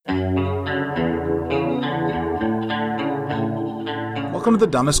Welcome to The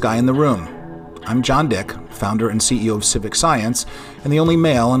Dumbest Guy in the Room. I'm John Dick, founder and CEO of Civic Science, and the only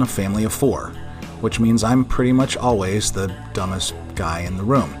male in a family of 4, which means I'm pretty much always the dumbest guy in the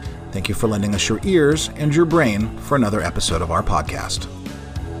room. Thank you for lending us your ears and your brain for another episode of our podcast.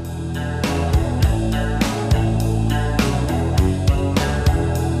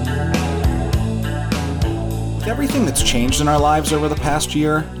 With everything that's changed in our lives over the past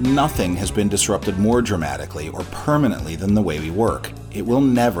year, nothing has been disrupted more dramatically or permanently than the way we work. It will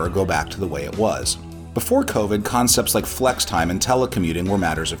never go back to the way it was. Before COVID, concepts like flex time and telecommuting were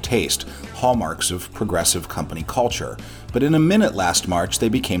matters of taste, hallmarks of progressive company culture. But in a minute last March, they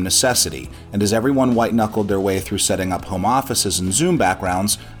became necessity, and as everyone white-knuckled their way through setting up home offices and Zoom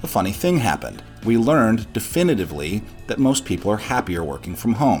backgrounds, a funny thing happened. We learned definitively that most people are happier working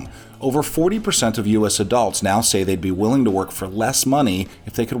from home. Over 40% of U.S. adults now say they'd be willing to work for less money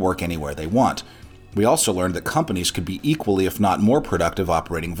if they could work anywhere they want. We also learned that companies could be equally, if not more productive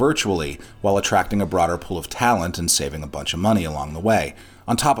operating virtually, while attracting a broader pool of talent and saving a bunch of money along the way.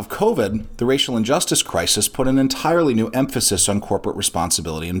 On top of COVID, the racial injustice crisis put an entirely new emphasis on corporate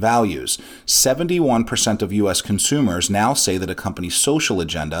responsibility and values. 71% of U.S. consumers now say that a company's social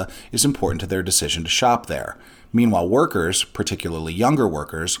agenda is important to their decision to shop there. Meanwhile, workers, particularly younger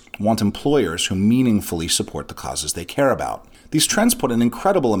workers, want employers who meaningfully support the causes they care about. These trends put an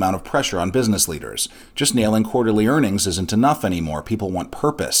incredible amount of pressure on business leaders. Just nailing quarterly earnings isn't enough anymore. People want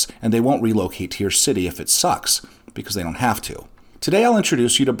purpose, and they won't relocate to your city if it sucks, because they don't have to. Today, I'll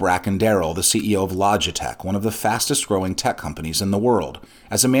introduce you to Bracken Darrell, the CEO of Logitech, one of the fastest-growing tech companies in the world.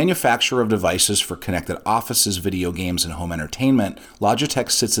 As a manufacturer of devices for connected offices, video games, and home entertainment,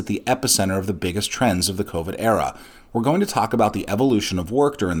 Logitech sits at the epicenter of the biggest trends of the COVID era. We're going to talk about the evolution of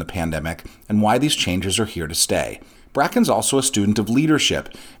work during the pandemic and why these changes are here to stay. Bracken's also a student of leadership,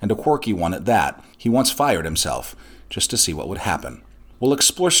 and a quirky one at that. He once fired himself, just to see what would happen. We'll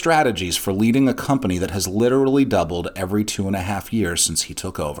explore strategies for leading a company that has literally doubled every 2.5 years since he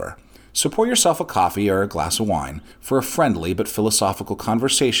took over. So pour yourself a coffee or a glass of wine for a friendly but philosophical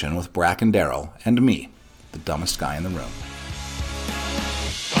conversation with Bracken Darrell and me, the dumbest guy in the room.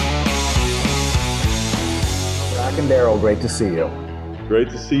 Bracken Darrell, great to see you.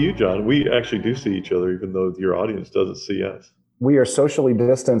 Great to see you, John. We actually do see each other, even though your audience doesn't see us. We are socially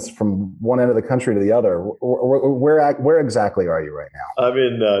distanced from one end of the country to the other. Where exactly are you right now? I'm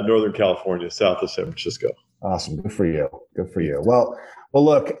in Northern California, south of San Francisco. Awesome. Good for you. Good for you. Well,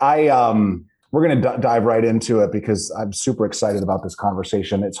 look, we're going to dive right into it because I'm super excited about this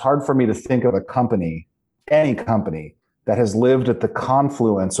conversation. It's hard for me to think of a company, any company, that has lived at the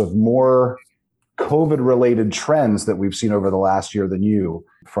confluence of more COVID-related trends that we've seen over the last year than you,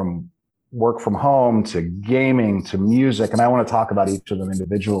 from work from home to gaming to music. And I want to talk about each of them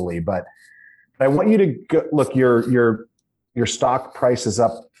individually, but I want you to go, look, your stock price is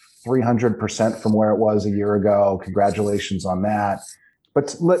up 300% from where it was a year ago. Congratulations on that.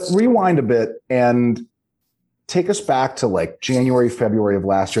 But let's rewind a bit and take us back to like January, February of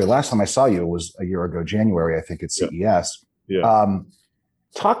last year. Last time I saw you was a year ago, January, I think, at CES. Yeah.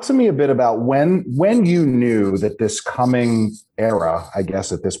 Talk to me a bit about when you knew that this coming era, I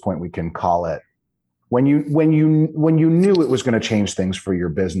guess at this point we can call it, when you knew it was going to change things for your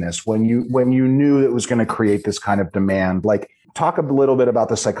business, when you knew it was going to create this kind of demand. Like, talk a little bit about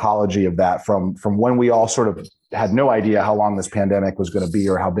the psychology of that from when we all sort of had no idea how long this pandemic was going to be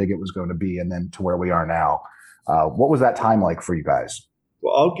or how big it was going to be, and then to where we are now. What was that time like for you guys?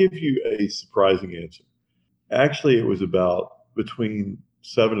 Well, I'll give you a surprising answer. Actually, it was about between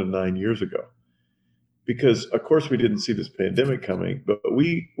 7 and 9 years ago, because of course we didn't see this pandemic coming, but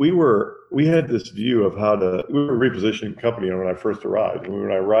we had this view of we were repositioning the company when I first arrived. And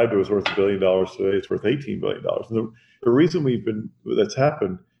when I arrived, it was worth $1 billion. Today it's worth $18 billion. And the reason that's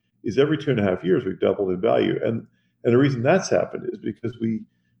happened is every 2.5 years we've doubled in value. And the reason that's happened is because we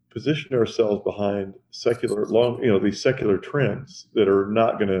positioned ourselves behind these secular trends that are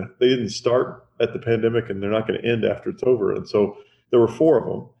they didn't start at the pandemic and they're not going to end after it's over. And so there were 4 of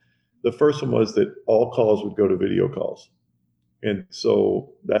them. The first one was that all calls would go to video calls. And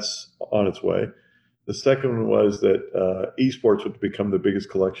so that's on its way. The second one was that esports would become the biggest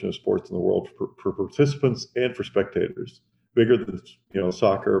collection of sports in the world for participants and for spectators. Bigger than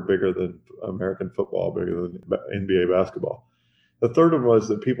soccer, bigger than American football, bigger than NBA basketball. The third one was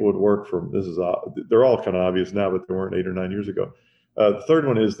that people would work from, they're all kind of obvious now, but they weren't 8 or 9 years ago. The third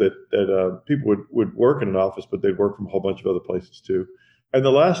one is that people would work in an office, but they'd work from a whole bunch of other places too. And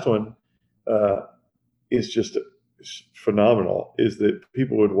the last one is just phenomenal is that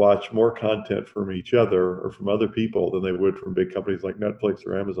people would watch more content from each other or from other people than they would from big companies like Netflix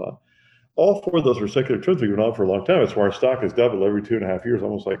or Amazon. All four of those were secular trends. We've been on for a long time. It's why our stock has doubled every 2.5 years,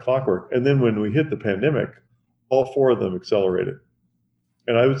 almost like clockwork. And then when we hit the pandemic, all four of them accelerated.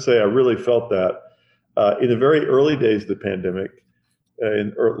 And I would say I really felt that in the very early days of the pandemic,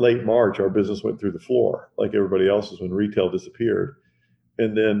 in late March, our business went through the floor like everybody else's when retail disappeared.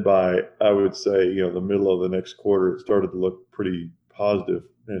 And then by, I would say, the middle of the next quarter, it started to look pretty positive,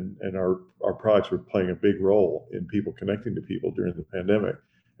 and our products were playing a big role in people connecting to people during the pandemic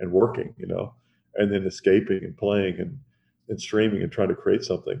and working, and then escaping and playing and streaming and trying to create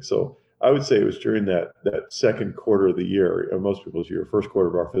something. So I would say it was during that second quarter of the year, of most people's year, first quarter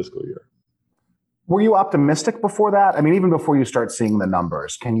of our fiscal year. Were you optimistic before that? I mean, even before you start seeing the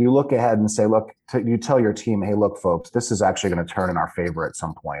numbers, can you look ahead and say, look, you tell your team, hey, look, folks, this is actually going to turn in our favor at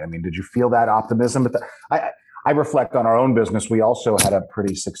some point? I mean, did you feel that optimism? But I reflect on our own business. We also had a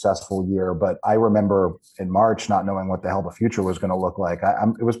pretty successful year, but I remember in March not knowing what the hell the future was going to look like.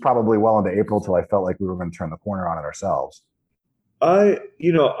 It was probably well into April till I felt like we were going to turn the corner on it ourselves. I'm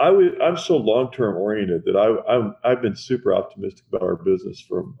so long-term oriented that I've been super optimistic about our business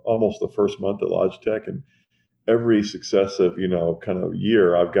from almost the first month at Logitech, and every successive, kind of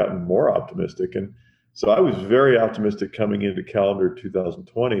year, I've gotten more optimistic. And so I was very optimistic coming into calendar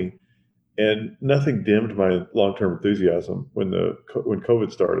 2020, and nothing dimmed my long-term enthusiasm when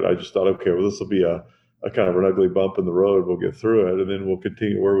COVID started. I just thought, okay, well, this will be a kind of an ugly bump in the road. We'll get through it, and then we'll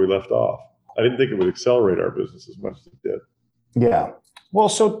continue where we left off. I didn't think it would accelerate our business as much as it did. Yeah. Well,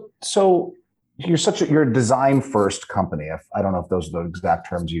 so you're a design first company. I don't know if those are the exact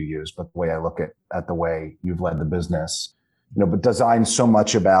terms you use, but the way I look at the way you've led the business, but design so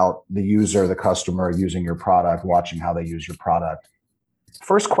much about the user, the customer using your product, watching how they use your product.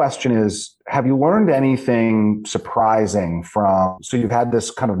 First question is, have you learned anything surprising so you've had this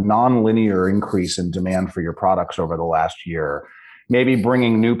kind of non-linear increase in demand for your products over the last year, maybe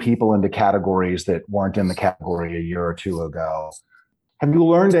bringing new people into categories that weren't in the category a year or two ago. Have you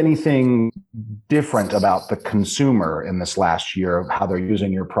learned anything different about the consumer in this last year, how they're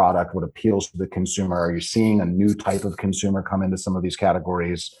using your product, what appeals to the consumer? Are you seeing a new type of consumer come into some of these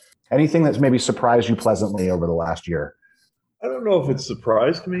categories? Anything that's maybe surprised you pleasantly over the last year? I don't know if it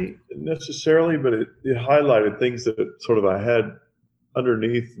surprised me necessarily, but it highlighted things that sort of I had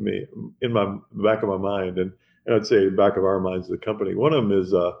underneath me in the back of my mind. And I'd say back of our minds, the company. One of them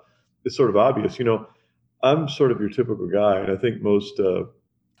is sort of obvious. I'm sort of your typical guy, and I think most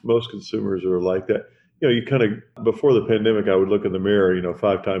consumers are like that. You kind of, before the pandemic, I would look in the mirror,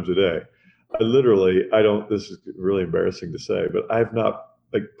 5 times a day. I don't. This is really embarrassing to say, but I have not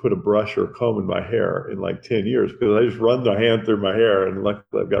put a brush or a comb in my hair in 10 years because I just run the hand through my hair, and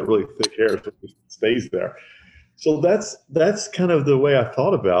luckily I've got really thick hair, so it stays there. So that's kind of the way I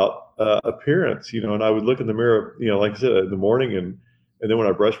thought about appearance, and I would look in the mirror, like I said, in the morning, and then when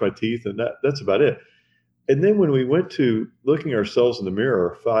I brush my teeth, and that's about it. And then when we went to looking ourselves in the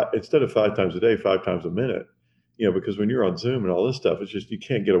mirror, instead of 5 times a day, 5 times a minute, because when you're on Zoom and all this stuff, it's just you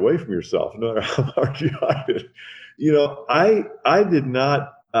can't get away from yourself, no matter how hard you hide it. I did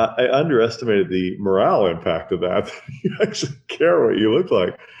not. I underestimated the morale impact of that. You actually care what you look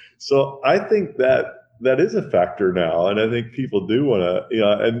like. So I think that is a factor now, and I think people do want to,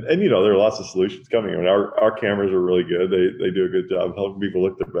 and there are lots of solutions coming. I mean, our cameras are really good; they do a good job helping people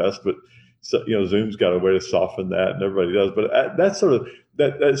look their best. But Zoom's got a way to soften that, and everybody does. But that's sort of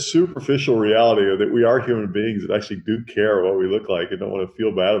that superficial reality of that we are human beings that actually do care what we look like and don't want to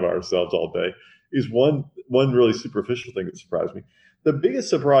feel bad about ourselves all day is one really superficial thing that surprised me. The biggest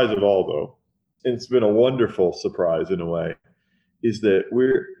surprise of all, though, and it's been a wonderful surprise in a way, is that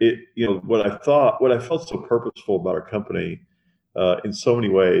what I felt so purposeful about our company in so many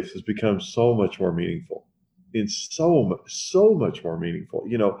ways has become so much more meaningful. It's so much more meaningful.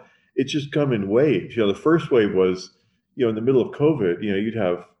 It's just come in waves. The first wave was, in the middle of COVID, you'd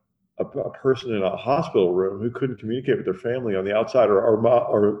have a person in a hospital room who couldn't communicate with their family on the outside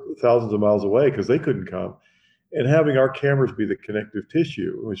or thousands of miles away because they couldn't come. And having our cameras be the connective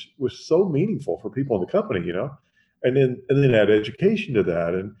tissue was so meaningful for people in the company, and then add education to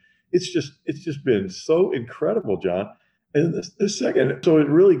that. And it's just been so incredible, John. And the second, so it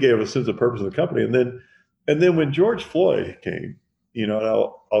really gave a sense of purpose in the company. And then when George Floyd came, and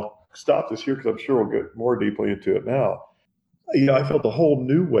I'll stop this here because I'm sure we'll get more deeply into it now. I felt a whole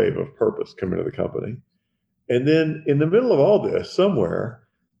new wave of purpose come into the company. And then in the middle of all this, somewhere,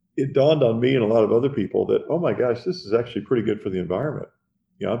 it dawned on me and a lot of other people that, oh my gosh, this is actually pretty good for the environment.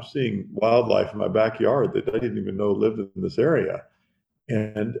 I'm seeing wildlife in my backyard that I didn't even know lived in this area.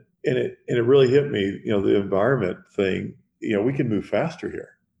 And and it really hit me, the environment thing, we can move faster here.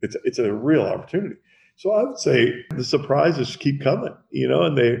 It's a real opportunity. So I would say the surprises keep coming,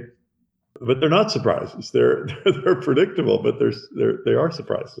 but they're not surprises. They're predictable, but they are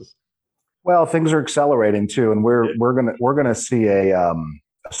surprises. Well, things are accelerating too, and we're gonna see a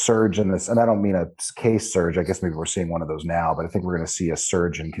surge in this, and I don't mean a case surge. I guess maybe we're seeing one of those now, but I think we're going to see a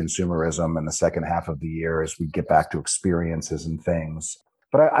surge in consumerism in the second half of the year as we get back to experiences and things.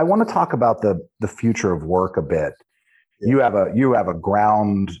 But I want to talk about the future of work a bit. Yeah. You have a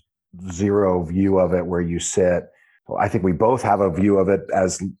ground zero view of it where you sit. I think we both have a view of it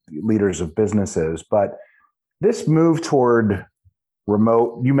as leaders of businesses, but this move toward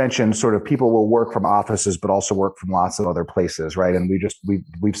remote, you mentioned sort of people will work from offices, but also work from lots of other places, right? And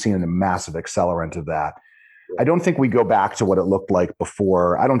we've seen a massive accelerant of that. I don't think we go back to what it looked like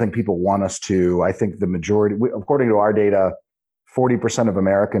before. I don't think people want us to. I think the majority, according to our data, 40% of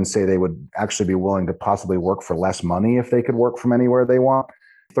Americans say they would actually be willing to possibly work for less money if they could work from anywhere they want.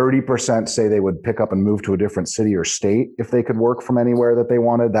 30% say they would pick up and move to a different city or state if they could work from anywhere that they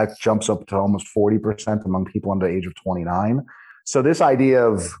wanted. That jumps up to almost 40% among people under the age of 29. So this idea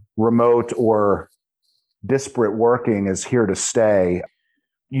of remote or disparate working is here to stay.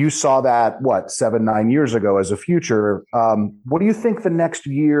 You saw that, 7-9 years ago as a future. What do you think the next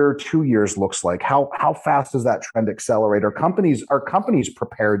year, 2 years looks like? How fast does that trend accelerate? Are companies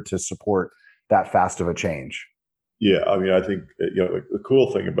prepared to support that fast of a change? Yeah, I mean, I think the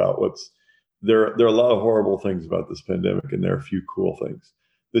cool thing about there are a lot of horrible things about this pandemic, and there are a few cool things.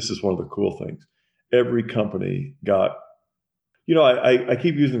 This is one of the cool things. Every company got. I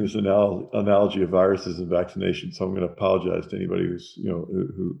keep using this analogy of viruses and vaccinations, so I'm going to apologize to anybody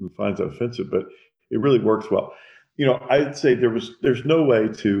who finds that offensive, but it really works well. I'd say there's no way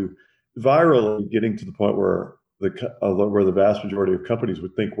to virally getting to the point where the vast majority of companies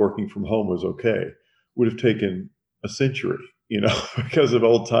would think working from home was okay would have taken a century, because of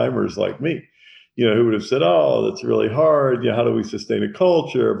old timers like me, who would have said, "Oh, that's really hard. How do we sustain a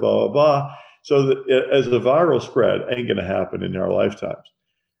culture? Blah blah blah." So that as the viral spread ain't going to happen in our lifetimes.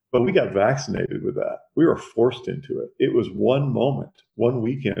 But we got vaccinated with that. We were forced into it. It was one moment, one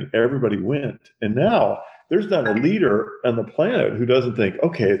weekend, everybody went. And now there's not a leader on the planet who doesn't think,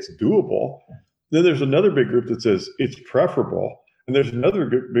 okay, it's doable. Then there's another big group that says it's preferable. And there's another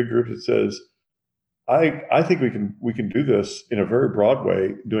big group that says, I think we can do this in a very broad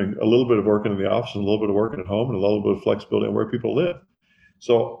way, doing a little bit of working in the office and a little bit of working at home and a little bit of flexibility on where people live.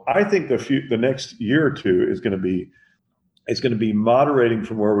 So I think the next year or two is going to be moderating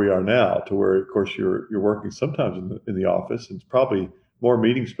from where we are now to where, of course, you're working sometimes in the office, and it's probably more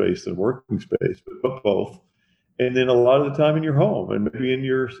meeting space than working space, but both. And then a lot of the time in your home, and maybe in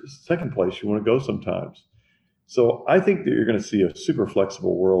your second place you want to go sometimes. So I think that you're going to see a super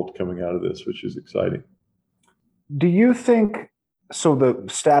flexible world coming out of this, which is exciting. Do you think? So the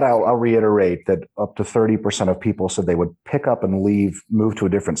stat I'll reiterate that up to 30% of people said they would pick up and move to a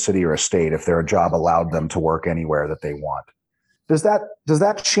different city or a state if their job allowed them to work anywhere that they want. Does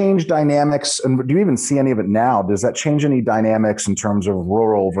that change dynamics? And do you even see any of it now? Does that change any dynamics in terms of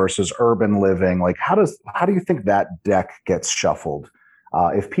rural versus urban living? Like how do you think that deck gets shuffled?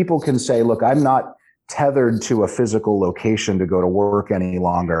 If people can say, look, I'm not tethered to a physical location to go to work any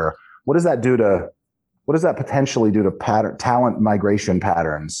longer, what does that potentially do to talent migration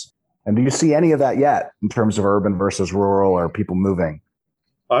patterns? And do you see any of that yet in terms of urban versus rural or people moving?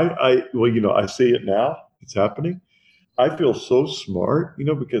 I see it now. It's happening. I feel so smart,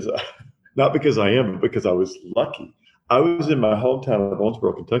 because not because I am, but because I was lucky. I was in my hometown of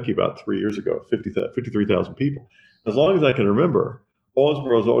Owensboro, Kentucky about 3 years ago, 53,000 people. As long as I can remember,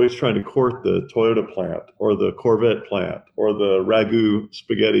 Owensboro is always trying to court the Toyota plant or the Corvette plant or the ragu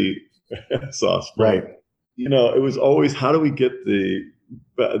spaghetti sauce plant. Right. It was always, how do we get the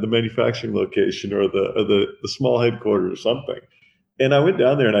manufacturing location or the small headquarters or something? And I went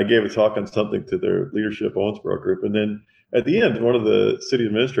down there and I gave a talk on something to their leadership Owensboro group. And then at the end, one of the city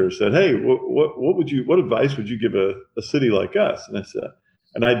administrators said, "Hey, what advice would you give a city like us?" And I said,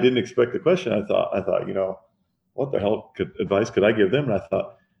 and I didn't expect the question. I thought, what the hell advice could I give them? And I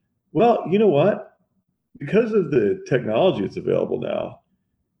thought, well, you know what? Because of the technology that's available now,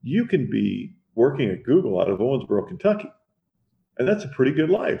 you can be working at Google out of Owensboro, Kentucky. And that's a pretty good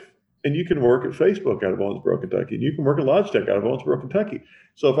life. And you can work at Facebook out of Owensboro, Kentucky. And you can work at Logitech out of Owensboro, Kentucky.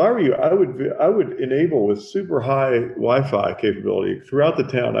 So if I were you, I would enable with super high Wi-Fi capability throughout the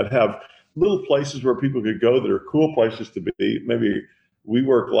town. I'd have little places where people could go that are cool places to be. Maybe we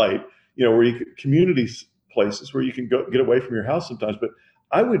work light, where you could, community places where you can go get away from your house sometimes. But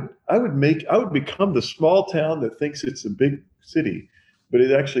I would become the small town that thinks it's a big city but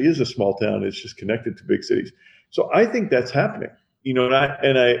it actually is a small town. It's just connected to big cities. So I think that's happening.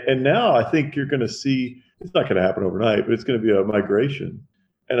 And now I think you're going to see, it's not going to happen overnight, but it's going to be a migration.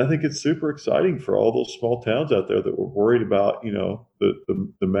 And I think it's super exciting for all those small towns out there that were worried about, the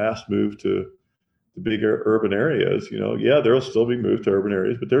mass move to the bigger urban areas. Yeah, there'll still be moved to urban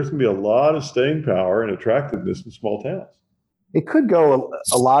areas, but there's going to be a lot of staying power and attractiveness in small towns. It could go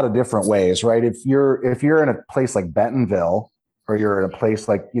a lot of different ways, right? If you're in a place like Bentonville, or you're in a place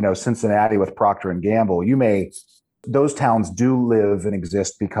like Cincinnati with Procter and Gamble, those towns do live and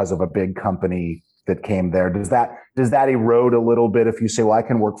exist because of a big company that came there. Does that erode a little bit if you say, well, I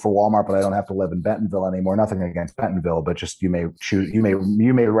can work for Walmart, but I don't have to live in Bentonville anymore? Nothing against Bentonville, but just you may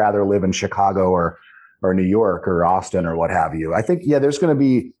rather live in Chicago or New York or Austin or what have you. I think there's going to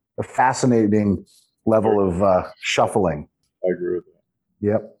be a fascinating level of shuffling. I agree with that.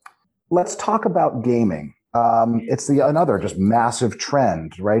 Yep. Let's talk about gaming. It's another just massive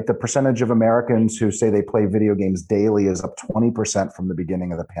trend, right? The percentage of Americans who say they play video games daily is up 20% from the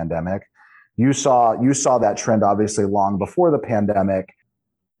beginning of the pandemic. You saw that trend obviously long before the pandemic.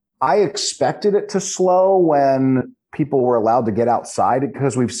 I expected it to slow when people were allowed to get outside,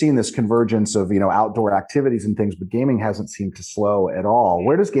 because we've seen this convergence of outdoor activities and things, but gaming hasn't seemed to slow at all.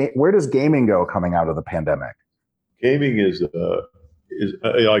 Where does gaming go coming out of the pandemic? Gaming is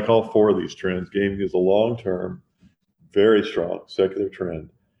I call four of these trends. Gaming is a long-term, very strong secular trend.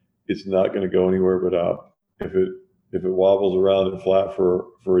 It's not going to go anywhere but up. If it wobbles around and flat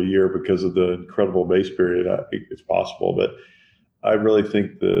for a year because of the incredible base period, I think it's possible. But I really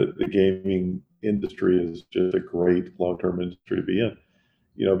think the gaming industry is just a great long-term industry to be in.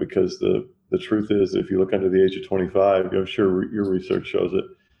 Because the truth is, if you look under the age of 25, I'm sure your research shows it,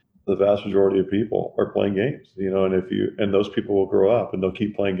 the vast majority of people are playing games, and those people will grow up and they'll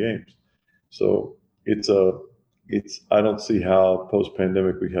keep playing games. So I don't see how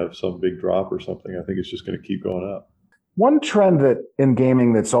post-pandemic we have some big drop or something. I think it's just going to keep going up. One trend that in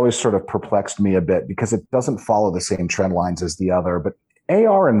gaming that's always sort of perplexed me a bit, because it doesn't follow the same trend lines as the other, but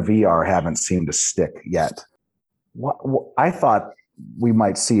AR and VR haven't seemed to stick yet. I thought we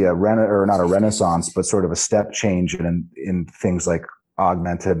might see not a renaissance, but sort of a step change in things like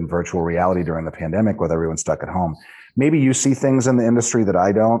augmented and virtual reality during the pandemic with everyone stuck at home. Maybe you see things in the industry that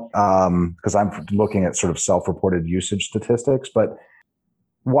I don't, because I'm looking at sort of self-reported usage statistics, but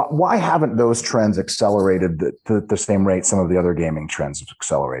why haven't those trends accelerated the same rate some of the other gaming trends have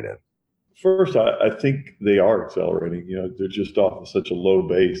accelerated? First, I think they are accelerating. They're just off of such a low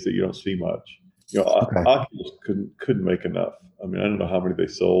base that you don't see much. Okay. Oculus couldn't make enough. I mean, I don't know how many they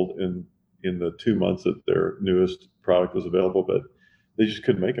sold in the 2 months that their newest product was available, but they just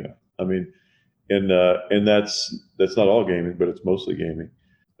couldn't make enough. I mean, and that's not all gaming, but it's mostly gaming.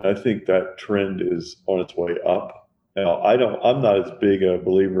 I think that trend is on its way up. Now, I'm not as big a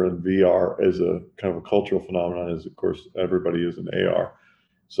believer in VR as a kind of a cultural phenomenon as, of course, everybody is in AR.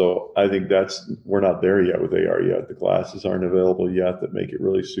 So I think we're not there yet with AR yet. The glasses aren't available yet that make it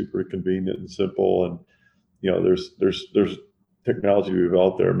really super convenient and simple. And there's technology we've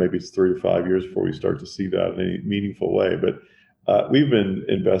developed there. Maybe it's 3 to 5 years before we start to see that in a meaningful way. But we've been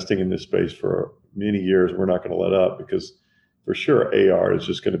investing in this space for many years. We're not going to let up, because for sure AR is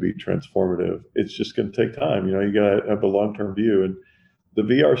just going to be transformative. It's just going to take time. You got to have a long-term view. And the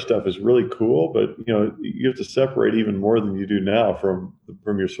VR stuff is really cool, but you have to separate even more than you do now from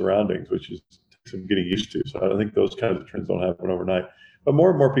your surroundings, which is some getting used to. So I think those kinds of trends don't happen overnight. But more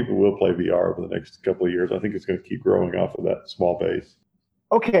and more people will play VR over the next couple of years. I think it's going to keep growing off of that small base.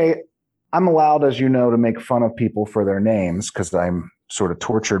 Okay, I'm allowed, as you know, to make fun of people for their names because I'm sort of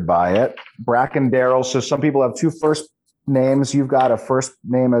tortured by it. Bracken, Darrell. So some people have two first names. You've got a first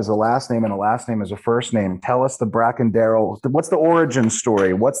name as a last name and a last name as a first name. Tell us the Bracken Darrell. What's the origin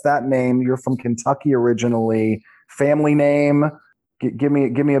story? What's that name? You're from Kentucky originally. Family name. Give me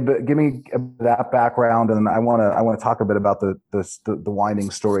that background, and I want to talk a bit about the winding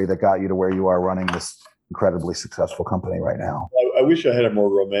story that got you to where you are running this incredibly successful company right now. I wish I had a more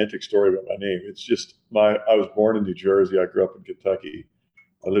romantic story about my name. It's just I was born in New Jersey. I grew up in Kentucky.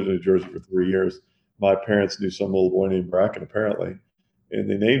 I lived in New Jersey for 3 years. My parents knew some little boy named Bracken, apparently, and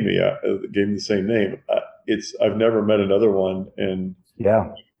they named me. Gave me the same name. I've never met another one, and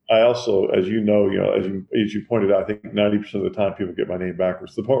yeah. I also, as you know, as you pointed out, I think 90% of the time people get my name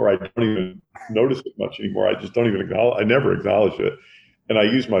backwards, to the point where I don't even notice it much anymore. I just don't even acknowledge. I never acknowledge it, and I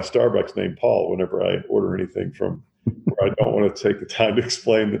use my Starbucks name Paul whenever I order anything from where I don't want to take the time to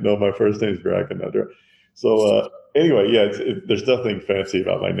explain that no, my first name is Bracken. So anyway, yeah, there's nothing fancy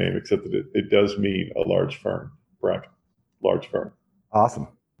about my name except that it does mean a large firm, Bracken, large firm. Awesome.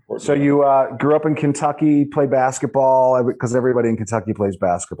 important. So you grew up in Kentucky, play basketball, because everybody in Kentucky plays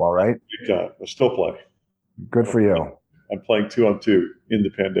basketball, right? Big time. I still play. Good for you. I'm playing 2-on-2 in the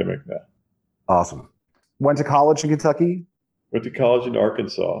pandemic now. Awesome. Went to college in Kentucky? Went to college in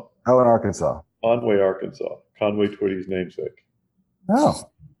Arkansas, Oh, in Arkansas. Conway, Arkansas. Conway Twitty's namesake. Oh.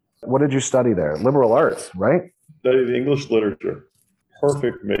 What did you study there? Liberal arts, right? Studied English literature.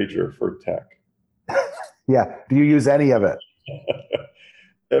 Perfect major for tech. Yeah. Do you use any of it?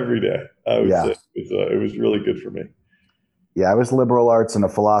 Every day, I would Yeah. say. It was really good for me. Yeah, I was liberal arts and a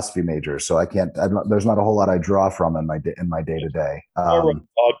philosophy major, so there's not a whole lot I draw from in my day to day. I run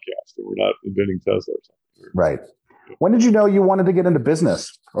a podcast, and we're not inventing Tesla or something. Right. When did you know you wanted to get into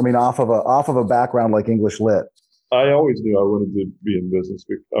business? I mean, off of a background like English Lit. I always knew I wanted to be in business.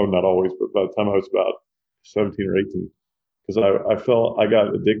 Oh, not always, but by the time I was about 17 or 18, because I felt I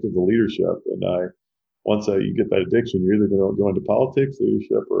got addicted to leadership, and once you get that addiction, you're either going to go into politics,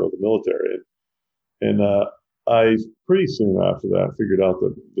 leadership, or the military. And I pretty soon after that figured out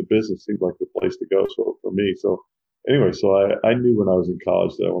that the business seemed like the place to go. So for me, anyway, so I knew when I was in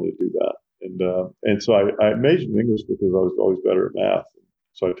college that I wanted to do that, and so I majored in English because I was always better at math.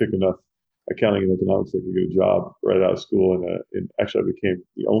 So I took enough accounting and economics to get a job right out of school, and actually I became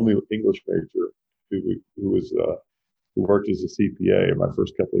the only English major who worked as a CPA in my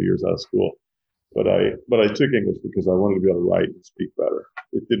first couple of years out of school. But I took English because I wanted to be able to write and speak better.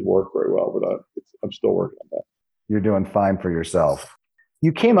 It didn't work very well, but I'm still working on that. You're doing fine for yourself.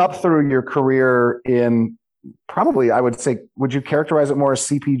 You came up through your career in probably, I would say, would you characterize it more as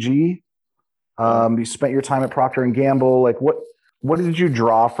CPG? You spent your time at Procter and Gamble. Like what did you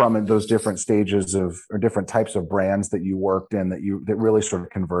draw from in those different stages or different types of brands that you worked in that really sort of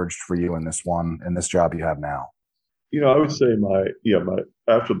converged for you in this job you have now? I would say my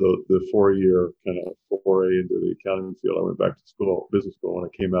after the 4-year kind of foray into the accounting field, I went back to school, business school. When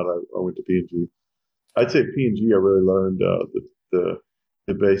I came out, I went to P&G. I'd say P&G, I really learned the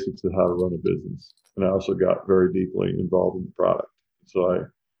basics of how to run a business, and I also got very deeply involved in the product. So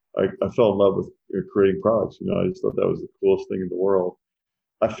I fell in love with creating products. I just thought that was the coolest thing in the world.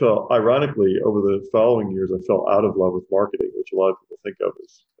 I felt, ironically, over the following years, I fell out of love with marketing, which a lot of people think of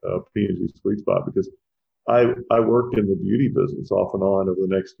as P&G's sweet spot, because I worked in the beauty business off and on over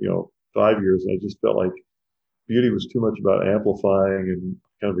the next 5 years, and I just felt like beauty was too much about amplifying and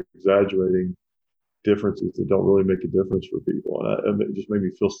kind of exaggerating differences that don't really make a difference for people, and it just made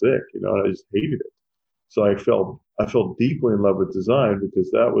me feel sick. And I just hated it. So I felt deeply in love with design, because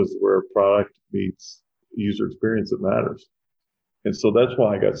that was where product meets user experience that matters. And so that's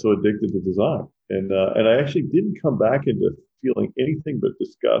why I got so addicted to design. And I actually didn't come back into feeling anything but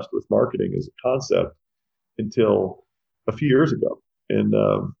disgust with marketing as a concept until a few years ago. And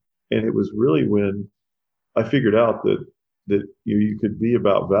it was really when I figured out that you could be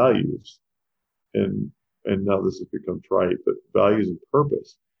about values, and now this has become trite, but values and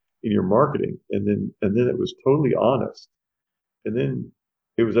purpose in your marketing, and then it was totally honest, and then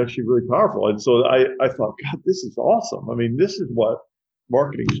it was actually really powerful. And so I thought, God, this is awesome. I mean, this is what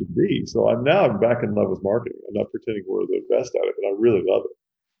marketing should be. So I'm back in love with marketing. I'm not pretending we're the best at it, but I really love it.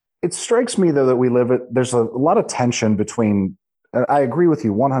 It strikes me, though, that there's a lot of tension between, and I agree with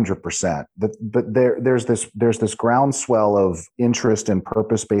you 100%, but there's this groundswell of interest in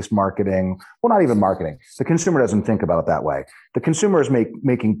purpose-based marketing. Well, not even marketing. The consumer doesn't think about it that way. The consumer is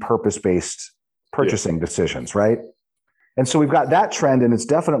making purpose-based purchasing decisions, right? And so we've got that trend, and it's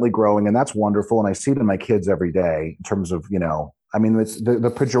definitely growing, and that's wonderful. And I see it in my kids every day in terms of, I mean,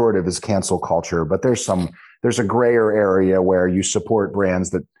 the pejorative is cancel culture, but there's a grayer area where you support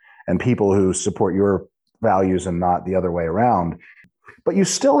brands and people who support your values and not the other way around. But you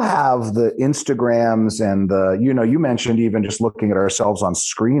still have the Instagrams and you mentioned even just looking at ourselves on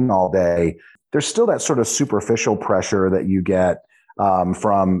screen all day. There's still that sort of superficial pressure that you get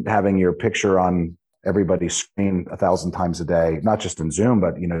from having your picture on everybody's screen 1,000 times a day, not just in Zoom,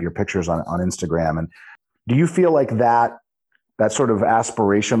 but your pictures on Instagram. And do you feel like that sort of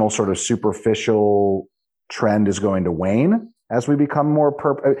aspirational, sort of superficial trend is going to wane as we become more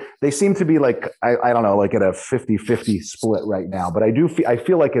they seem to be like, I don't know, like at a 50-50 split right now, but I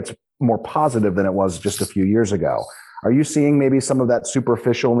feel like it's more positive than it was just a few years ago. Are you seeing maybe some of that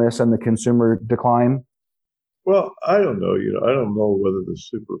superficialness and the consumer decline? Well, I don't know. I don't know whether the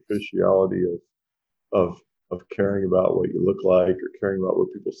superficiality of caring about what you look like or caring about what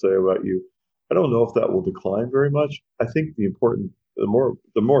people say about you, I don't know if that will decline very much. I think the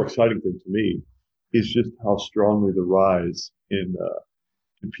more exciting thing to me is just how strongly the rise in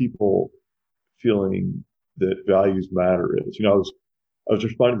people feeling that values matter is. I was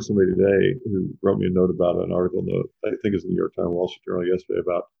responding to somebody today who wrote me a note about an article, I think it's in the New York Times, Wall Street Journal yesterday,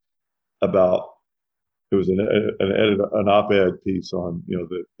 about about it was an op-ed piece on,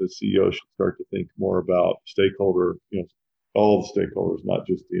 the CEO should start to think more about stakeholder, all the stakeholders, not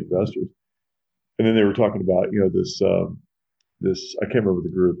just the investors. And then they were talking about, this, I can't remember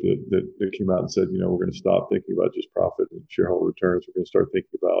the group that came out and said, we're going to stop thinking about just profit and shareholder returns. We're going to start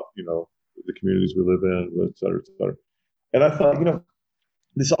thinking about, the communities we live in, et cetera, et cetera. And I thought,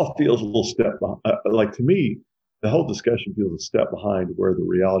 this all feels a little step behind, like to me, the whole discussion feels a step behind where the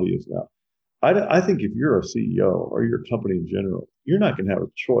reality is now. I think if you're a CEO or your company in general, you're not going to have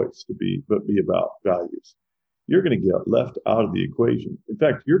a choice but be about values. You're going to get left out of the equation. In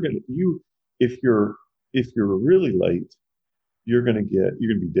fact, if you're really late, you're going to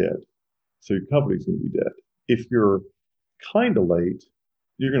be dead. So your company's going to be dead. If you're kind of late,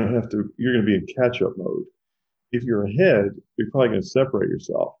 you're going to be in catch-up mode. If you're ahead, you're probably going to separate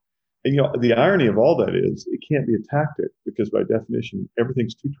yourself. And the irony of all that is it can't be a tactic because by definition,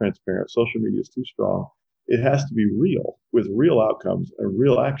 everything's too transparent. Social media is too strong. It has to be real with real outcomes and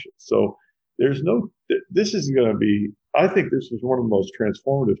real actions. So this is going to be, I think this is one of the most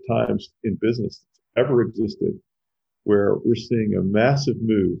transformative times in business that's ever existed, where we're seeing a massive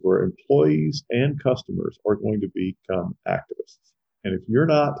move where employees and customers are going to become activists. And if you're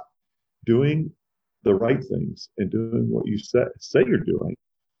not doing the right things and doing what you say you're doing,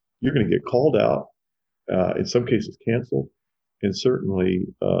 you're going to get called out, in some cases canceled, and certainly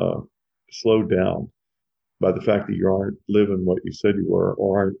slowed down by the fact that you aren't living what you said you were,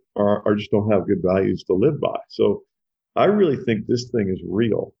 or just don't have good values to live by. So I really think this thing is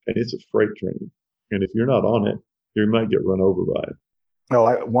real, and it's a freight train. And if you're not on it, you might get run over by it. No,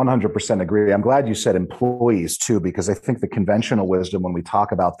 I 100% agree. I'm glad you said employees too, because I think the conventional wisdom when we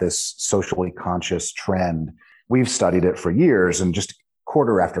talk about this socially conscious trend, we've studied it for years, and just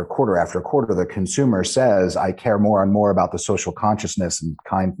quarter after quarter after quarter, the consumer says, I care more and more about the social consciousness and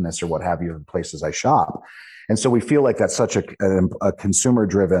kindness or what have you in places I shop. And so we feel like that's such a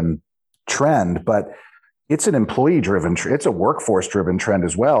consumer-driven trend, but it's an employee-driven, it's a workforce-driven trend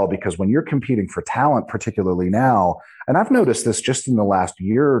as well, because when you're competing for talent, particularly now, and I've noticed this just in the last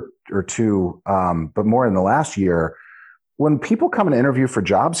year or two, but more in the last year, when people come and interview for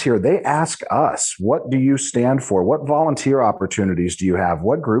jobs here, they ask us, what do you stand for? What volunteer opportunities do you have?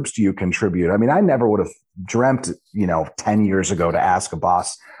 What groups do you contribute? I mean, I never would have dreamt, 10 years ago to ask a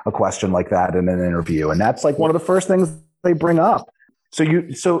boss a question like that in an interview. And that's like one of the first things they bring up.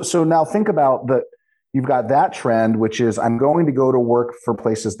 So now think about you've got that trend, which is I'm going to go to work for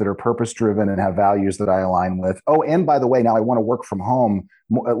places that are purpose-driven and have values that I align with. Oh, and by the way, now I want to work from home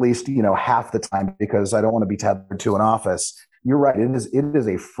at least, half the time because I don't want to be tethered to an office. You're right. It is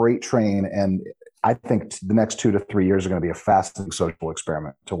a freight train. And I think the next 2 to 3 years are going to be a fascinating social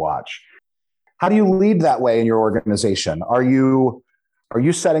experiment to watch. How do you lead that way in your organization? Are you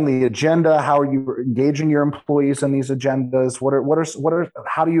setting the agenda? How are you engaging your employees in these agendas?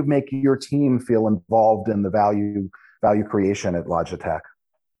 How do you make your team feel involved in the value creation at Logitech?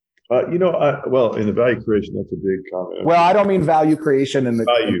 In the value creation, that's a big comment. Well, I don't mean value creation in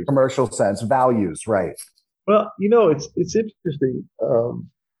the commercial sense. Values, right? Well, it's interesting.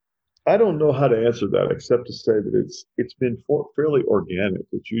 I don't know how to answer that except to say that it's been fairly organic,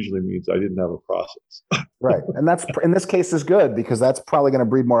 which usually means I didn't have a process. Right. And that's, in this case, is good because that's probably going to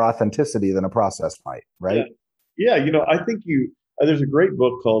breed more authenticity than a process might, right? Yeah. I think there's a great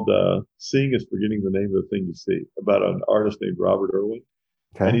book called Seeing is Forgetting the Name of the Thing You See about an artist named Robert Irwin.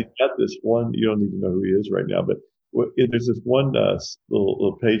 Okay. And he's got this one, you don't need to know who he is right now, but there's this one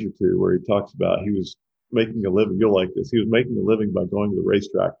little page or two where he talks about he was making a living. You'll like this. He was making a living by going to the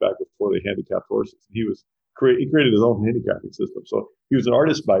racetrack back before they handicapped horses. He created his own handicapping system. So he was an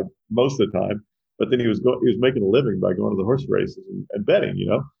artist by most of the time, but then he was making a living by going to the horse races and betting,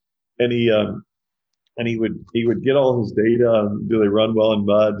 and he would get all his data. Do they run well in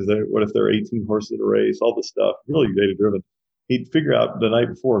mud? What if there are 18 horses in a race? All this stuff, really data driven. He'd figure out the night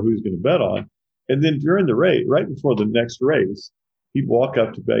before who he's going to bet on, and then during the race, right before the next race, he'd walk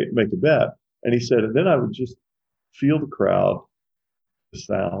up to make a bet. And he said, and then I would just feel the crowd, the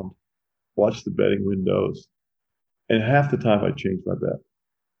sound, watch the betting windows, and half the time I'd change my bet.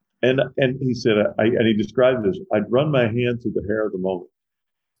 And he said, and he described this, I'd run my hand through the hair of the moment.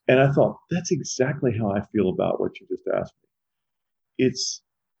 And I thought, that's exactly how I feel about what you just asked me.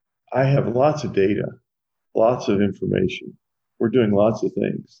 I have lots of data, lots of information. We're doing lots of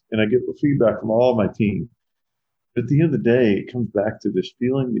things. And I get the feedback from all my team. But at the end of the day, it comes back to this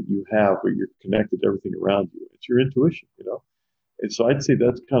feeling that you have where you're connected to everything around you. It's your intuition, And so I'd say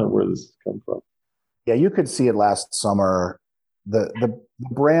that's kind of where this has come from. Yeah, you could see it last summer. The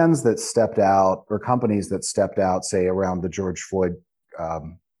brands that stepped out or companies that stepped out, say around the George Floyd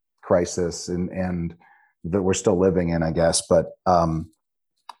crisis and that we're still living in, I guess. But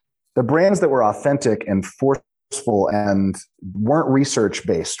the brands that were authentic and forceful and weren't research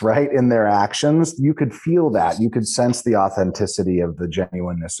based, right, in their actions, you could feel that. You could sense the authenticity of the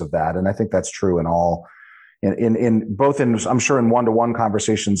genuineness of that. And I think that's true in all, in both in, I'm sure in one-to-one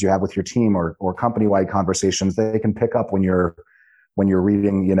conversations you have with your team or company-wide conversations, they can pick up when you're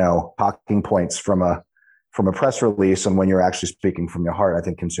reading, talking points from a press release and when you're actually speaking from your heart. I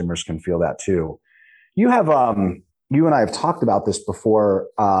think consumers can feel that too. You and I have talked about this before,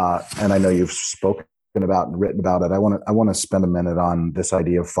 and I know you've spoken about and written about it. I want to spend a minute on this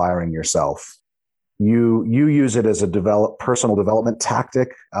idea of firing yourself. You use it as a personal development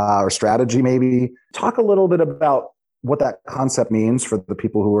tactic or strategy, maybe. Talk a little bit about what that concept means for the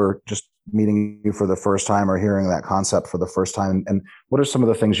people who are just meeting you for the first time or hearing that concept for the first time, and what are some of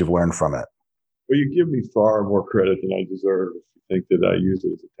the things you've learned from it? Well, you give me far more credit than I deserve if you think that I use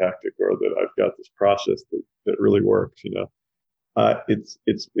it as a tactic or that I've got this process that really works. It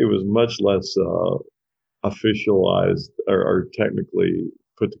was much less officialized or technically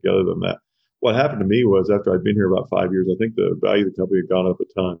put together than that. What happened to me was after I'd been here about 5 years, I think the value of the company had gone up a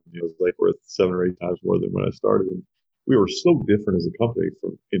ton. It was like worth 7 or 8 times more than when I started. And we were so different as a company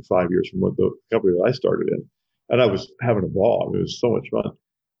in 5 years from what the company that I started in. And I was having a ball. It was so much fun.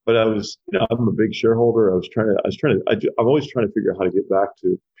 But I was, I'm a big shareholder. I'm always trying to figure out how to get back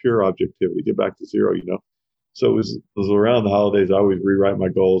to pure objectivity, get back to zero, So it was around the holidays. I always rewrite my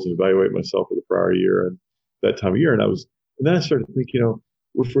goals and evaluate myself for the prior year and that time of year. And then I started to think,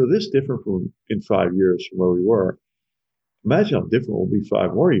 if we're this different from in 5 years from where we were, imagine how different we'll be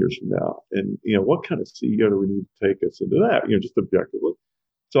 5 more years from now. And, what kind of CEO do we need to take us into that, just objectively.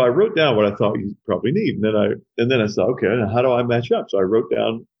 So I wrote down what I thought you probably need. And then I thought, okay, how do I match up? So I wrote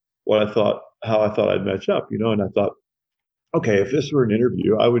down how I thought I'd match up, and I thought, okay, if this were an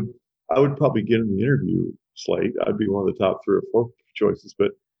interview, I would probably get in the interview slate. I'd be one of the top 3 or 4 choices,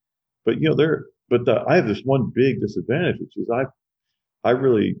 but I have this one big disadvantage, which is I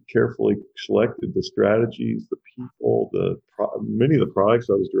really carefully selected the strategies, the people, many of the products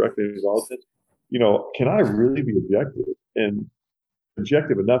I was directly involved in. Can I really be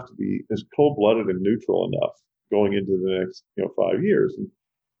objective enough to be as cold-blooded and neutral enough going into the next 5 years? And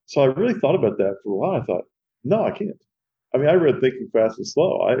so I really thought about that for a while. I thought, no, I can't. I mean, I read Thinking Fast and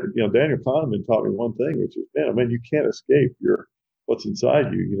Slow. Daniel Kahneman taught me one thing, which is, you can't escape what's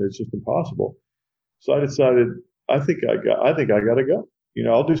inside you. It's just impossible. So I decided, I think I got to go.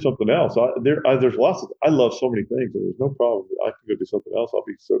 I'll do something else. There's lots of, I love so many things, and there's no problem. I can go do something else. I'll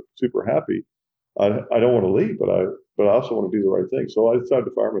be so super happy. I don't want to leave, but I also want to do the right thing. So I decided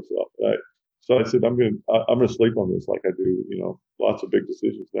to fire myself. So I said, I'm going to sleep on this like I do, lots of big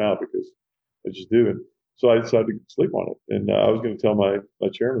decisions now because I just do it. So I decided to sleep on it. And I was going to tell my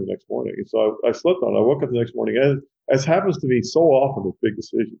chairman the next morning. And so I slept on it. I woke up the next morning. As happens to me so often with big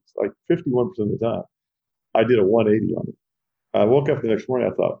decisions, like 51% of the time, I did a 180 on it. I woke up the next morning.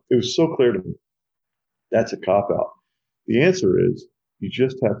 I thought, it was so clear to me. That's a cop-out. The answer is you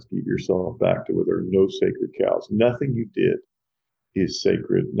just have to keep yourself back to where there are no sacred cows. Nothing you did is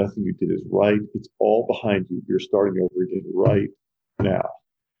sacred. Nothing you did is right. It's all behind you. You're starting over again right now.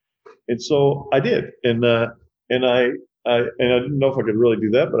 And so I did. And I didn't know if I could really do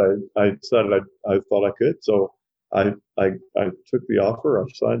that, but I decided I thought I could. So I took the offer. I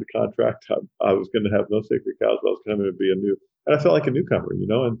signed the contract. I was going to have no sacred cows, but I was going to be and I felt like a newcomer,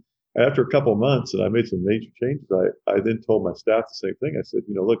 and after a couple of months and I made some major changes, I then told my staff the same thing. I said,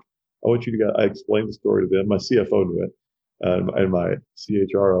 look, I want you to I explained the story to them. My CFO knew it and my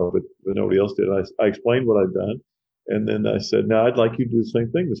CHRO, but nobody else did. I explained what I'd done. And then I said, now I'd like you to do the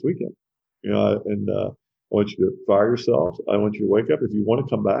same thing this weekend, I want you to fire yourself. I want you to wake up. If you want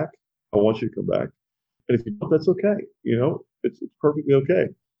to come back, I want you to come back. And if you don't, that's okay. It's perfectly okay.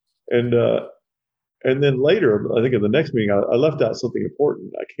 And then later, I think in the next meeting, I left out something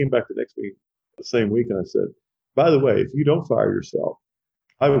important. I came back the next meeting the same week and I said, by the way, if you don't fire yourself,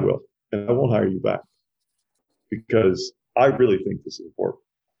 I will, and I won't hire you back because I really think this is important.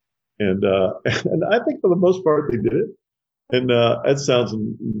 And I think for the most part, they did it. And that sounds a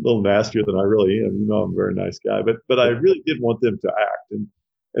little nastier than I really am. I'm a very nice guy, but I really did want them to act.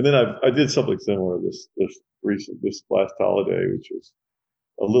 And then I did something similar this last holiday, which was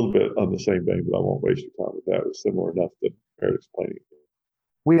a little bit on the same vein, but I won't waste your time with that. It was similar enough to merit explaining it.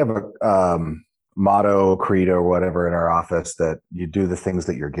 We have a motto, credo, or whatever in our office that you do the things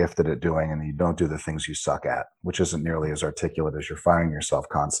that you're gifted at doing and you don't do the things you suck at, which isn't nearly as articulate as your firing yourself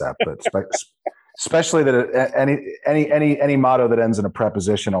concept, but especially that any motto that ends in a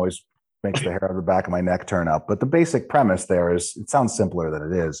preposition always makes the hair on the back of my neck turn up. But the basic premise there is, it sounds simpler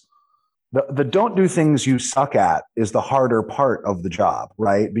than it is. The don't do things you suck at is the harder part of the job,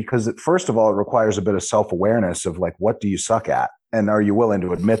 right? Because first of all, it requires a bit of self-awareness of like, what do you suck at? And are you willing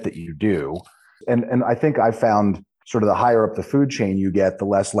to admit that you do? And I think I found sort of the higher up the food chain you get, the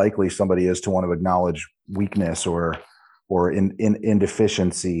less likely somebody is to want to acknowledge weakness or in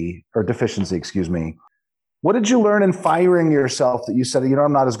deficiency, excuse me. What did you learn in firing yourself that you said,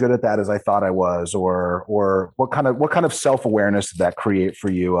 I'm not as good at that as I thought I was, or what kind of self-awareness did that create for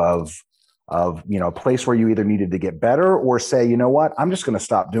you of a place where you either needed to get better or say, you know what, I'm just going to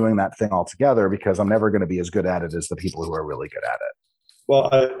stop doing that thing altogether because I'm never going to be as good at it as the people who are really good at it. Well,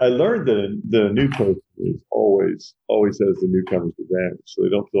 I learned that the new coach is always has the newcomer's advantage, so they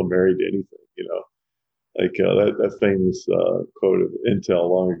don't feel married to anything. Like that famous quote of Intel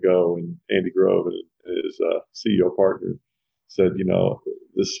long ago, when Andy Grove and his CEO partner said,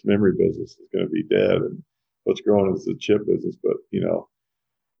 this memory business is going to be dead, and what's growing is the chip business. But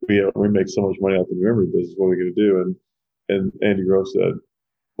we make so much money off the memory business. What are we going to do? And Andy Grove said,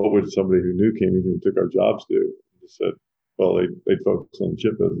 what would somebody who knew came in here and took our jobs do? He said, well, they'd focus on the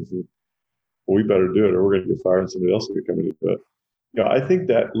chip business. And, well, we better do it, or we're going to get fired, and somebody else will come in and do it. I think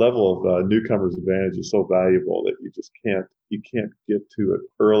that level of newcomer's advantage is so valuable that you can't get to it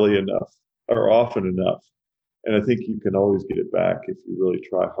early enough or often enough. And I think you can always get it back if you really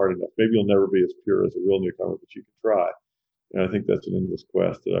try hard enough. Maybe you'll never be as pure as a real newcomer, but you can try. And I think that's an endless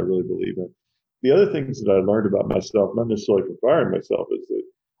quest that I really believe in. The other things that I learned about myself, not necessarily from firing myself, is that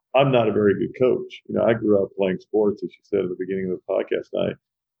I'm not a very good coach. I grew up playing sports, as you said at the beginning of the podcast. And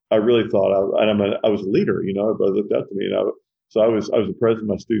I really thought I was a leader. Everybody looked up to me, and I was the president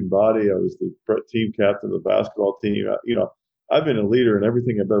of my student body. I was the team captain of the basketball team. I've been a leader in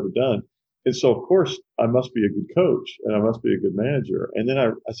everything I've ever done. And so, of course, I must be a good coach and I must be a good manager. And then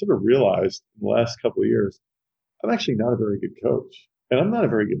I sort of realized in the last couple of years, I'm actually not a very good coach and I'm not a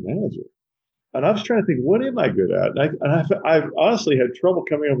very good manager. And I was trying to think, what am I good at? And I've honestly had trouble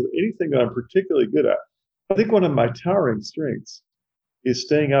coming up with anything that I'm particularly good at. I think one of my towering strengths is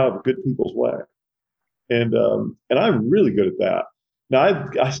staying out of good people's way. And I'm really good at that. Now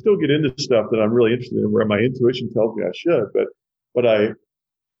I still get into stuff that I'm really interested in, where my intuition tells me I should, but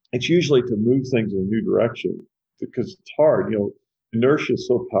it's usually to move things in a new direction because it's hard. Inertia is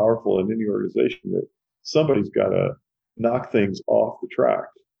so powerful in any organization that somebody's got to knock things off the track.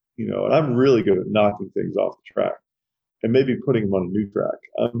 And I'm really good at knocking things off the track and maybe putting them on a new track.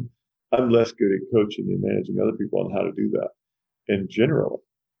 I'm less good at coaching and managing other people on how to do that. And generally,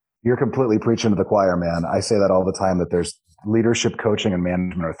 you're completely preaching to the choir, man. I say that all the time, that there's leadership, coaching, and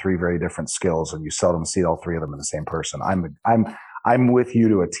management are three very different skills, and you seldom see all three of them in the same person. I'm with you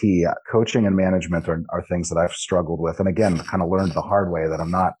to a T. Coaching and management are things that I've struggled with, and again, kind of learned the hard way that I'm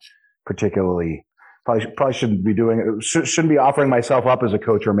not particularly. Probably shouldn't be doing it. Shouldn't be offering myself up as a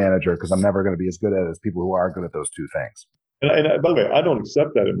coach or manager because I'm never going to be as good at it as people who are good at those two things. And by the way, I don't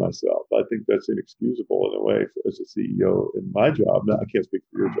accept that in myself. I think that's inexcusable in a way as a CEO in my job. Now, I can't speak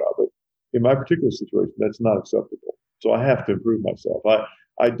for your job, but in my particular situation, that's not acceptable. So I have to improve myself.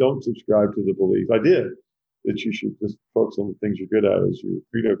 I don't subscribe to the belief. I did that you should just focus on the things you're good at as your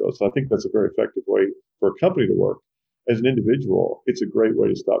credo goes. So I think that's a very effective way for a company to work. As an individual, it's a great way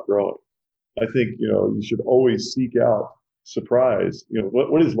to stop growing. I think, you should always seek out surprise.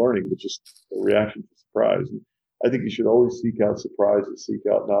 What is learning? But just a reaction to surprise. And I think you should always seek out surprises, seek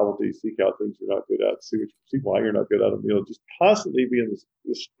out novelties, seek out things you're not good at, see why you're not good at them. Just constantly be in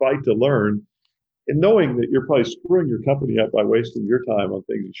this fight to learn, and knowing that you're probably screwing your company up by wasting your time on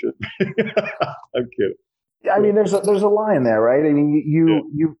things you shouldn't. I'm kidding. I mean, there's a line there, right? I mean,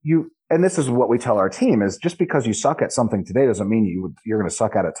 you, and this is what we tell our team is just because you suck at something today doesn't mean you're going to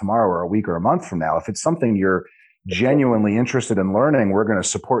suck at it tomorrow or a week or a month from now. If it's something you're genuinely interested in learning, we're going to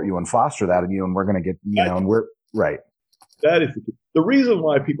support you and foster that in you, and we're going to get, and we're right. That is the reason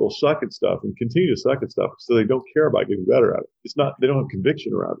why people suck at stuff and continue to suck at stuff, so they don't care about getting better at it. It's not, they don't have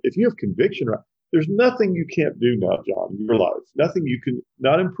conviction around it. If you have conviction around it, there's nothing you can't do now, John, in your life. Nothing you can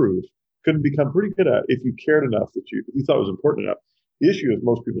not improve, couldn't become pretty good at if you cared enough that you thought it was important enough. The issue is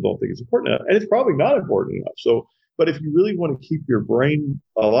most people don't think it's important enough, and it's probably not important enough. So, but if you really want to keep your brain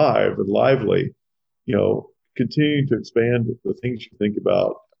alive and lively, continuing to expand the things you think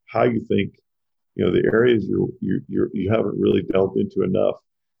about, how you think, the areas you haven't really delved into enough.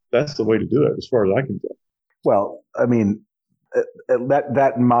 That's the way to do it, as far as I can tell. Well, I mean,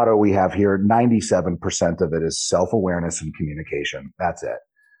 that motto we have here, 97% of it is self-awareness and communication. That's it.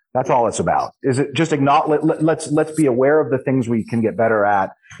 That's all it's about. Is it just acknowledge? Let's be aware of the things we can get better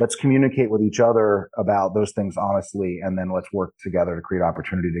at. Let's communicate with each other about those things honestly, and then let's work together to create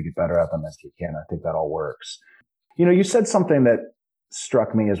opportunity to get better at them as we can. I think that all works. You said something that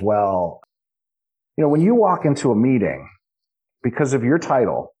struck me as well. When you walk into a meeting, because of your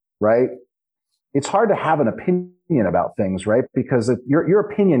title, right? It's hard to have an opinion about things, right? Because your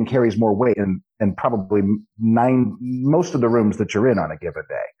opinion carries more weight in probably most of the rooms that you're in on a given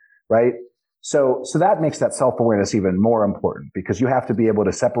day, right? So that makes that self-awareness even more important, because you have to be able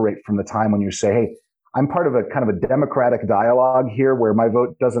to separate from the time when you say, hey, I'm part of a kind of a democratic dialogue here where my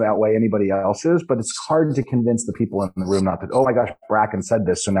vote doesn't outweigh anybody else's, but it's hard to convince the people in the room not that, oh my gosh, Bracken said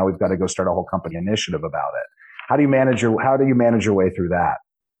this, so now we've got to go start a whole company initiative about it. How do you manage your way through that?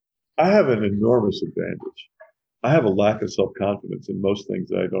 I have an enormous advantage. I have a lack of self-confidence in most things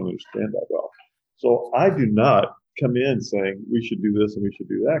that I don't understand that well. So I do not come in saying we should do this and we should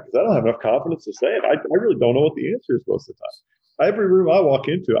do that, because I don't have enough confidence to say it. I really don't know what the answer is most of the time. Every room I walk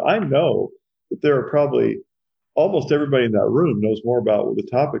into, I know that there are probably almost everybody in that room knows more about the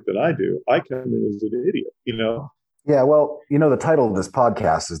topic than I do. I come in as an idiot, Yeah, well, the title of this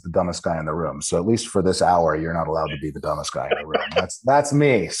podcast is The Dumbest Guy in the Room. So at least for this hour, you're not allowed to be the dumbest guy in the room. That's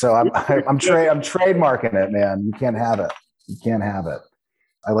me. So I'm trademarking it, man. You can't have it. You can't have it.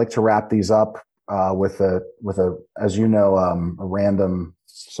 I like to wrap these up with a as you know,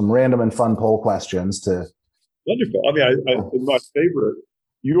 some random and fun poll questions to. Wonderful. I mean, my favorite.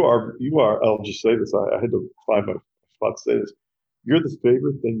 You are. I'll just say this. I had to find my spot to say this. You're the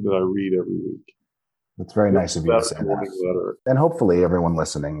favorite thing that I read every week. It's very nice of you to say that. And hopefully everyone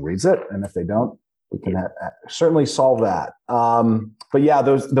listening reads it. And if they don't, we can certainly solve that. But yeah,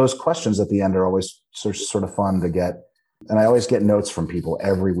 those questions at the end are always sort of fun to get. And I always get notes from people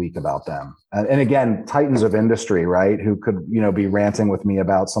every week about them. And again, titans of industry, right? Who could, be ranting with me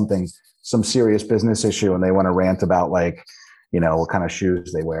about some serious business issue, and they want to rant about what kind of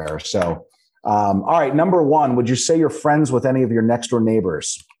shoes they wear. So, all right. Number one, would you say you're friends with any of your next door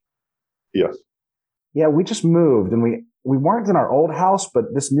neighbors? Yes. Yeah, we just moved, and we weren't in our old house,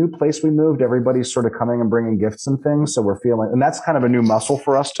 but this new place we moved, everybody's sort of coming and bringing gifts and things. So we're feeling, and that's kind of a new muscle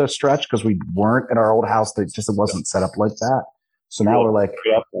for us to stretch, because we weren't at our old house. It wasn't set up like that. So now we're like,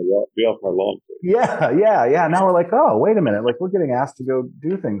 be off my lawn. Yeah. Now we're like, oh, wait a minute. Like, we're getting asked to go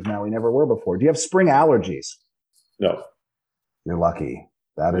do things now we never were before. Do you have spring allergies? No. You're lucky.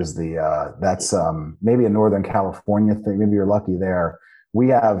 That is that's maybe a Northern California thing. Maybe you're lucky there. We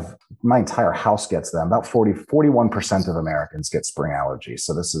have, my entire house gets them. About 41% of Americans get spring allergies.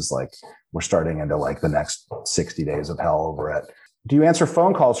 So this is we're starting into the next 60 days of hell over it. Do you answer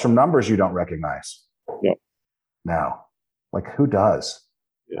phone calls from numbers you don't recognize? No. No. Who does?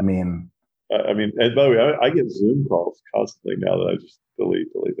 Yeah. I mean, and by the way, I get Zoom calls constantly now that I just delete.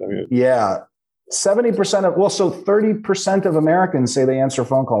 Yeah. 30% of Americans say they answer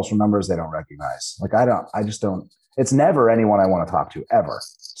phone calls from numbers they don't recognize. I just don't. It's never anyone I want to talk to ever.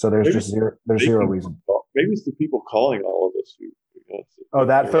 So there's zero reason. Maybe it's the people calling all of us.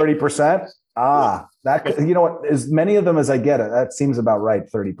 That 30%. That what? As many of them as I get it, that seems about right.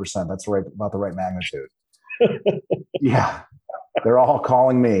 30%. That's right, about the right magnitude. Yeah, they're all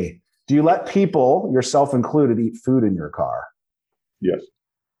calling me. Do you let people, yourself included, eat food in your car? Yes.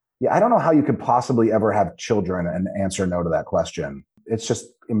 Yeah, I don't know how you could possibly ever have children and answer no to that question. It's just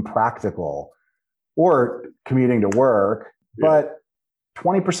impractical. Or commuting to work, but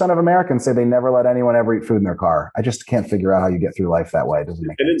 20% of Americans say they never let anyone ever eat food in their car. I just can't figure out how you get through life that way. It doesn't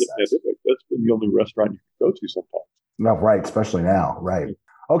make any sense. That's been the only restaurant you can go to sometimes. No, right, especially now, right.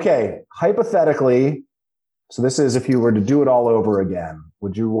 Okay, hypothetically, so this is if you were to do it all over again,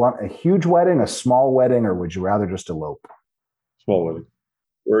 would you want a huge wedding, a small wedding, or would you rather just elope? Small wedding.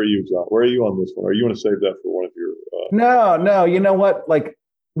 Where are you, John? Where are you on this one? Are you want to save that for one of your... No, you know what?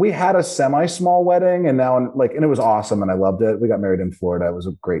 We had a semi-small wedding, and now, and it was awesome, and I loved it. We got married in Florida. It was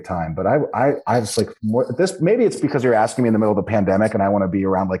a great time. But I was maybe it's because you're asking me in the middle of the pandemic, and I want to be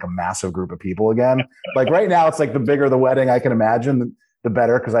around a massive group of people again. Right now, it's the bigger the wedding I can imagine, the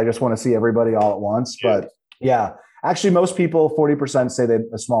better, because I just want to see everybody all at once. Yeah. But yeah, actually, most people, 40% say they'd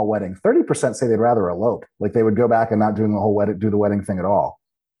a small wedding. 30% say they'd rather elope. They would go back and not do the wedding thing at all.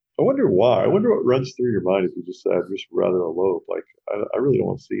 I wonder why. I wonder what runs through your mind if you just said, I'd just rather elope. I really don't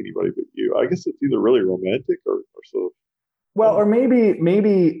want to see anybody but you. I guess it's either really romantic or sort of. Well, or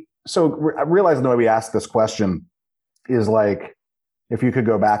maybe. So I realize the way we ask this question is if you could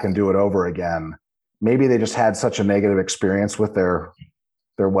go back and do it over again, maybe they just had such a negative experience with their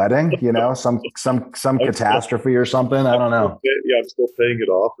wedding, some catastrophe or something. I don't know. Yeah, I'm still paying it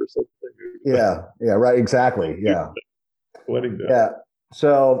off or something. Yeah, right. Exactly. Yeah. Wedding day. Yeah.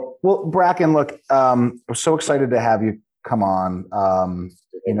 So, well, Bracken, look, we're so excited to have you come on.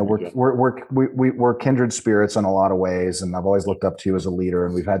 We're kindred spirits in a lot of ways, and I've always looked up to you as a leader,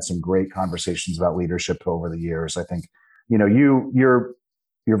 and we've had some great conversations about leadership over the years. I think,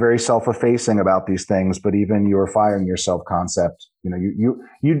 you're very self-effacing about these things, but even your firing yourself concept,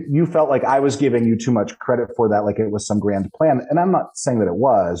 you felt like I was giving you too much credit for that, like it was some grand plan. And I'm not saying that it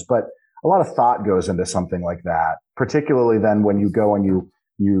was, but a lot of thought goes into something like that, particularly then when you go and you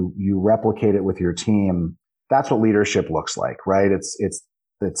replicate it with your team. That's what leadership looks like, right? It's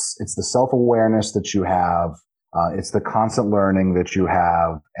the self-awareness that you have. It's the constant learning that you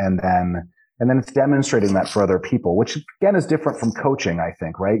have. And then it's demonstrating that for other people, which again is different from coaching, I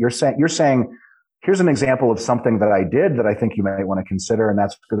think, right? You're saying, here's an example of something that I did that I think you might want to consider. And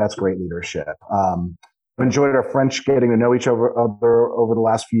that's great leadership. I've enjoyed our French getting to know each other over the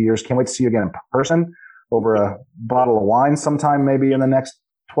last few years. Can't wait to see you again in person over a bottle of wine sometime, maybe in the next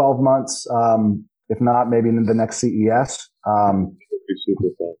 12 months. If not, maybe in the next CES. It'd be super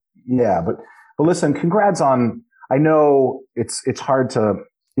fun. Yeah, but listen, congrats on, I know it's hard to,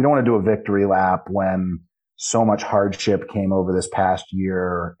 you don't want to do a victory lap when so much hardship came over this past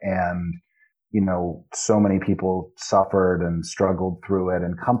year and, so many people suffered and struggled through it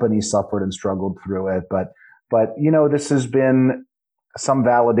and companies suffered and struggled through it. But, this has been some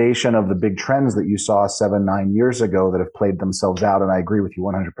validation of the big trends that you saw 7-9 years ago that have played themselves out. And I agree with you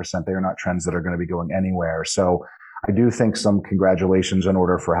 100%. They are not trends that are going to be going anywhere. So I do think some congratulations in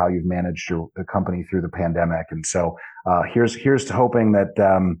order for how you've managed the company through the pandemic. And so here's to hoping that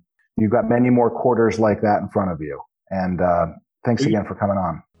you've got many more quarters like that in front of you. And thanks again for coming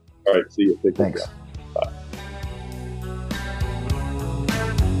on. All right. See you. Thanks.